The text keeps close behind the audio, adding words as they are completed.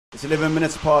It's 11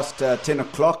 minutes past 10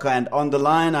 o'clock, and on the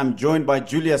line I'm joined by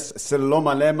Julius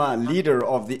Malema, leader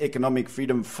of the Economic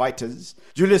Freedom Fighters.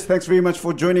 Julius, thanks very much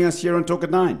for joining us here on Talk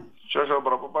at 9. Sure,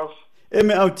 Papas.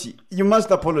 Auti, you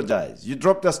must apologize. You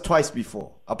dropped us twice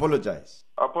before. Apologize.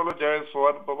 Apologize for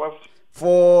what, Papas?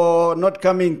 For not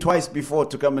coming twice before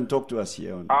to come and talk to us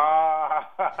here.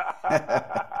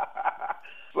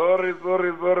 Sorry,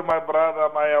 my brother.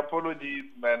 My apologies,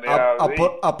 man.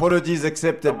 Apologies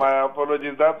accepted. My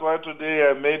apologies. That's why today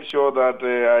I made sure that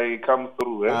I come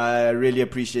through. I really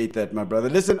appreciate that, my brother.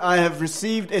 Listen, I have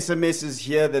received SMSs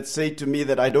here that say to me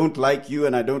that I don't like you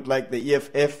and I don't like the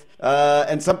EFF.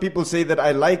 And some people say that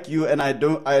I like you and I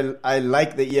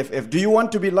like the EFF. Do you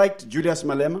want to be liked, Julius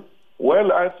Malema?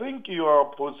 Well, I think your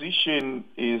position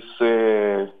is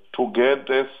to get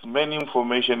as many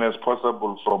information as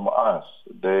possible from us,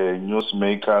 the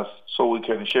newsmakers, so we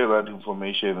can share that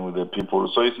information with the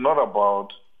people. So it's not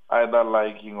about either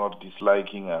liking or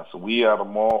disliking us. We are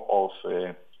more of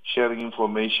sharing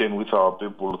information with our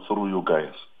people through you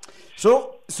guys.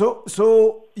 So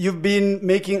you've been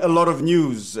making a lot of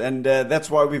news, and that's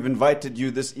why we've invited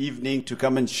you this evening to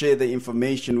come and share the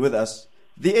information with us.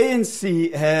 The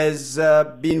ANC has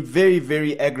been very,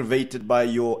 very aggravated by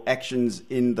your actions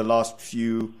in the last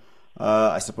few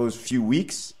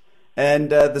weeks. And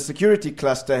the security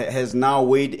cluster has now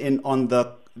weighed in on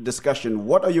the discussion.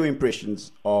 What are your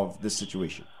impressions of this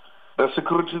situation? The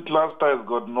security cluster has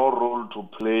got no role to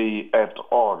play at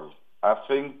all. I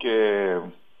think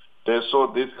they saw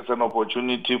this as an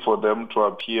opportunity for them to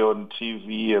appear on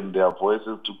TV and their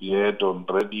voices to be heard on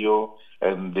radio,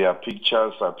 and their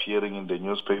pictures appearing in the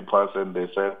newspapers, and they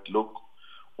said, look,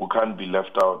 we can't be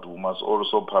left out. We must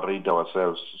also parade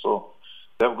ourselves. So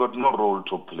they've got no role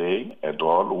to play at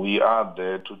all. We are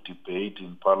there to debate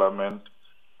in Parliament.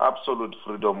 Absolute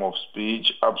freedom of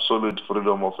speech, absolute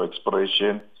freedom of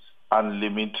expression,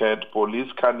 unlimited.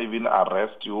 Police can't even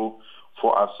arrest you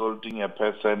for assaulting a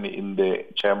person in the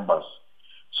chambers.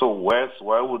 So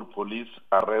why would police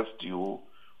arrest you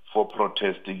for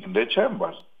protesting in the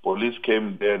chambers? Police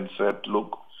came there and said,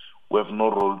 look, we have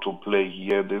no role to play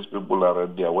here. These people are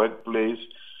at their workplace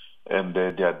and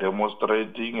they are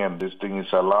demonstrating, and this thing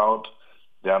is allowed.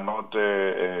 They are not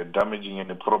damaging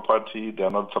any property. They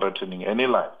are not threatening any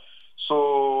life.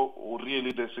 So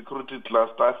really the security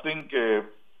cluster, I think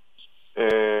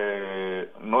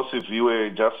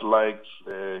Nosiviwe just likes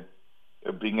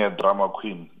being a drama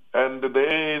queen. And the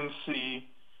ANC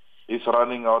is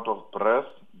running out of breath.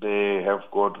 They have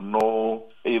got no,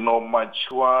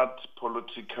 matured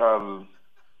political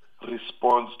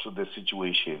response to the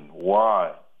situation.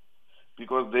 Why?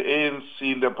 Because the ANC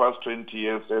in the past 20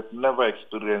 years has never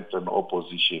experienced an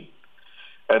opposition,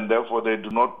 and therefore they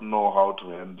do not know how to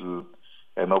handle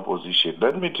an opposition.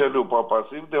 Let me tell you,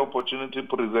 Papas, if the opportunity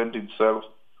presents itself,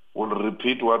 we'll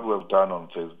repeat what we've done on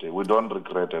Thursday. We don't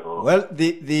regret at all. Well,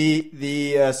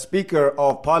 the Speaker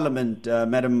of Parliament,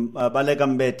 Madam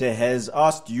Baleka, has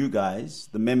asked you guys,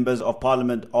 the members of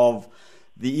Parliament of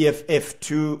the EFF,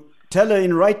 to tell her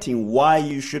in writing why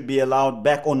you should be allowed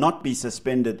back or not be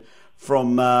suspended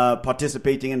from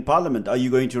participating in Parliament. Are you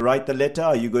going to write the letter?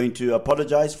 Are you going to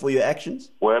apologize for your actions?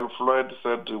 Well, Floyd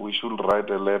said we should write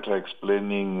a letter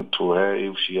explaining to her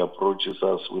if she approaches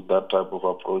us with that type of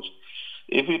approach.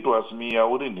 If it was me, I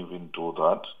wouldn't even do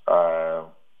that,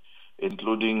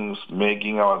 including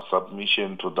making our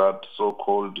submission to that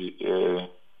so-called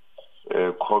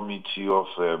committee of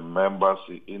members'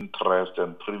 interest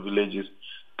and privileges.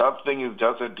 That thing is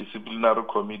just a disciplinary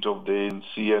committee of the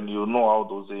ANC, and you know how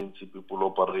those ANC people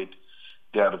operate.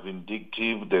 They are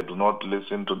vindictive, they do not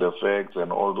listen to the facts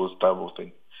and all those type of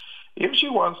things. If she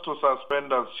wants to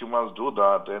suspend us, she must do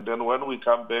that, and then when we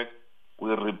come back,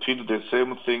 we'll repeat the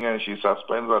same thing and she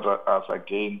suspends us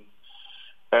again.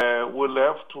 We'll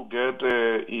have to get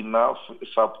enough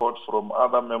support from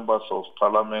other members of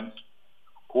Parliament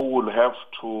who will have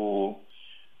to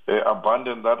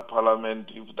abandon that Parliament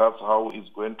if that's how it's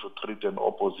going to treat an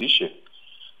opposition.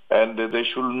 And they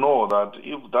should know that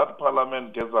if that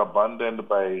Parliament gets abandoned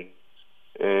by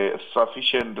a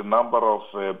sufficient number of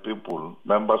people,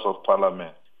 members of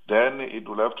Parliament, then it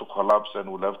will have to collapse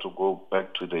and we'll have to go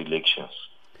back to the elections.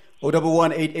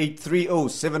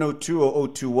 011-8830-702 or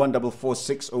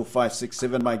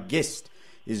 021-446-0567. My guest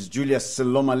is Julius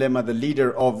Malema, the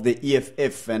leader of the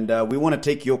EFF, and we want to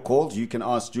take your calls. You can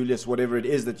ask Julius whatever it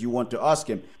is that you want to ask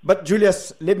him. But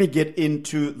Julius, let me get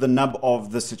into the nub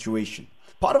of the situation.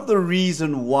 Part of the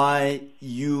reason why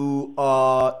you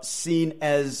are seen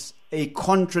as a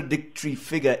contradictory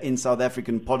figure in South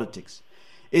African politics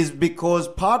is because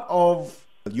part of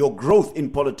your growth in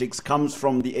politics comes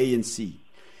from the ANC.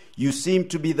 You seem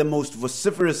to be the most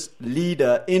vociferous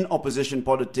leader in opposition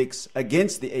politics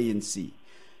against the ANC.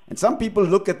 And some people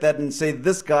look at that and say,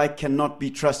 this guy cannot be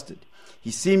trusted.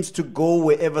 He seems to go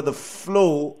wherever the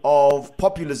flow of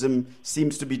populism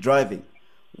seems to be driving.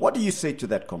 What do you say to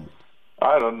that comment?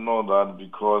 I don't know that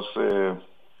because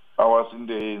I was in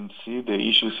the ANC. The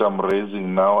issues I'm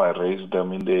raising now, I raised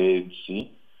them in the ANC.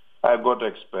 I got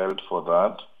expelled for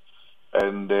that.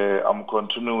 And I'm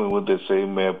continuing with the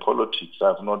same politics.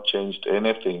 I've not changed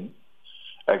anything,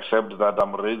 except that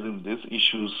I'm raising these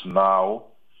issues now,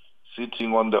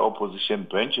 sitting on the opposition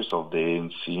benches of the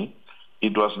ANC.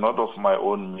 It was not of my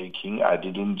own making. I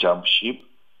didn't jump ship.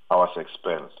 I was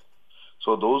expelled.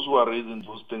 So those who are raising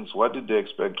those things, what did they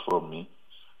expect from me?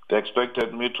 They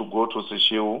expected me to go to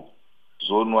Seshiu,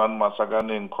 Zone 1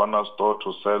 Masagane in corner store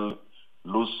to sell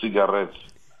loose cigarettes.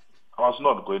 I was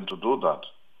not going to do that.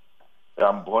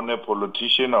 I'm born a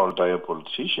politician, I will die a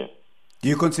politician. Do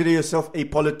you consider yourself a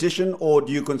politician or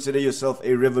do you consider yourself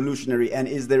a revolutionary? And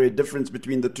is there a difference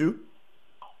between the two?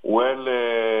 Well,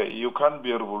 you can't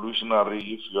be a revolutionary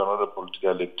if you are not a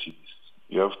political activist.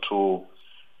 You have to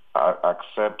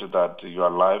accept that your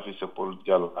life is a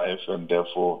political life and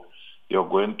therefore you're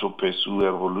going to pursue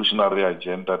a revolutionary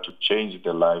agenda to change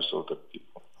the lives of the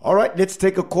people. All right, let's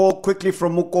take a call quickly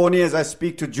from Mokoni as I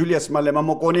speak to Julius Malema.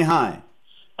 Mokoni, hi.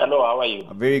 Hello, how are you?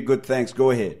 Very good, thanks. Go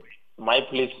ahead. My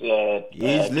please.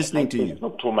 He's listening to you.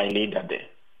 Talk to my leader there.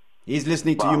 He's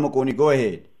listening to you, Mokoni. Go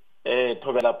ahead.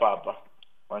 Thobela Papa.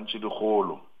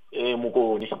 Manchidikolo.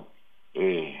 Mokoni.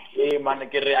 Man,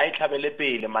 I tlhabele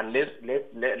pele man.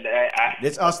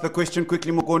 Let's ask the question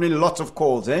quickly, Mokoni. Lots of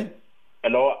calls, eh?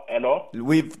 Hello.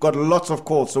 We've got lots of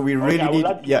calls, so we really need.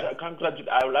 I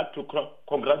would like to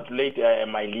congratulate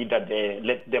my leader there.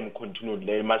 Let them continue.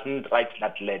 They mustn't write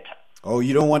that letter. Oh,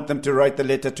 you don't want them to write the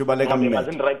letter to Baleka? No, they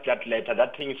mustn't write that letter.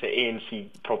 That thing is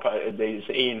ANC proper. There is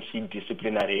ANC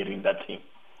disciplinary in that thing.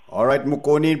 All right,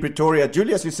 Mokoni in Pretoria.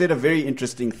 Julius, you said a very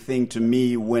interesting thing to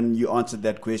me when you answered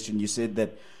that question. You said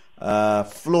that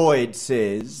Floyd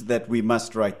says that we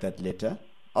must write that letter,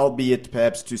 albeit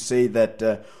perhaps to say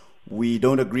that we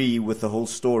don't agree with the whole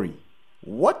story.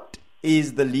 What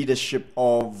is the leadership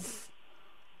of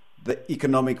the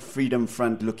Economic Freedom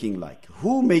Front looking like?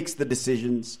 Who makes the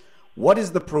decisions? What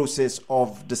is the process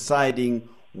of deciding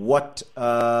what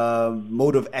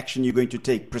mode of action you're going to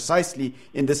take precisely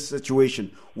in this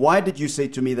situation? Why did you say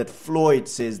to me that Floyd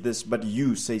says this, but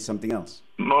you say something else?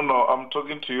 No, I'm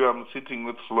talking to you. I'm sitting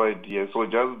with Floyd here. So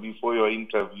just before your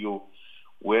interview,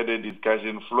 we had a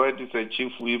discussion. Floyd is a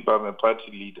chief whip. I'm a party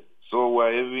leader. So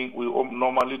we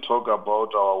normally talk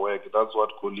about our work. That's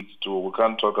what colleagues do. We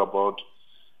can't talk about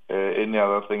any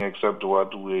other thing except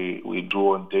what we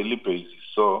do on a daily basis.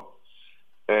 So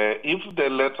if the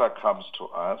letter comes to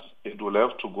us, it will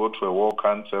have to go to a war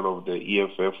council of the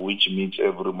EFF, which meets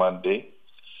every Monday,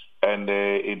 and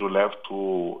it will have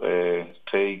to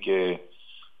take a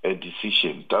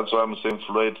decision. That's why I'm saying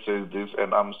Floyd says this,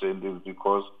 and I'm saying this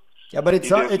because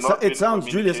it sounds,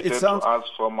 Julius, it sounds to us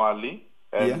formally,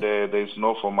 and there is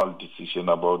no formal decision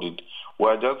about it. We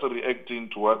are just reacting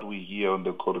to what we hear on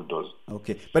the corridors.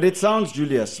 Okay, but it sounds,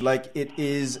 Julius, like it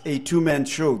is a two-man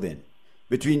show then,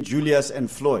 between Julius and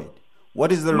Floyd.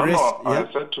 What is the risk? No, I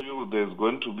said to you, there's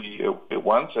going to be,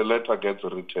 once a letter gets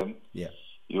written,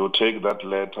 you take that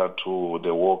letter to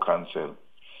the war council.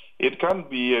 It can't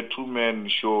be a two-man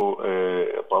show,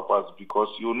 Papas, because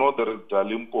you know there is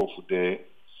Dalimpofu there,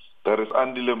 there is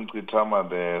Andile Mkritama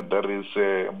there is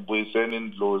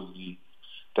Mbuisen Ndlozi,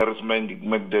 there is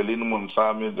Magdalene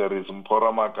Munsami, there is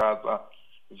Mpora Makata,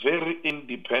 very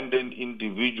independent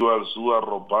individuals who are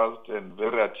robust and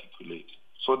very articulate.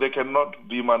 So they cannot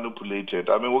be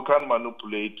manipulated. I mean, we can't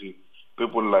manipulate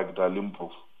people like Dalimpofu.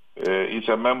 He's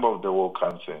a member of the War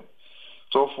Council.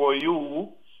 So for you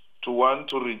to want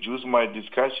to reduce my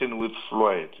discussion with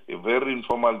Floyd, a very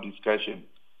informal discussion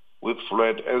with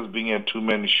Floyd as being a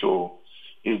two-man show,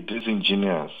 is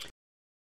disingenuous.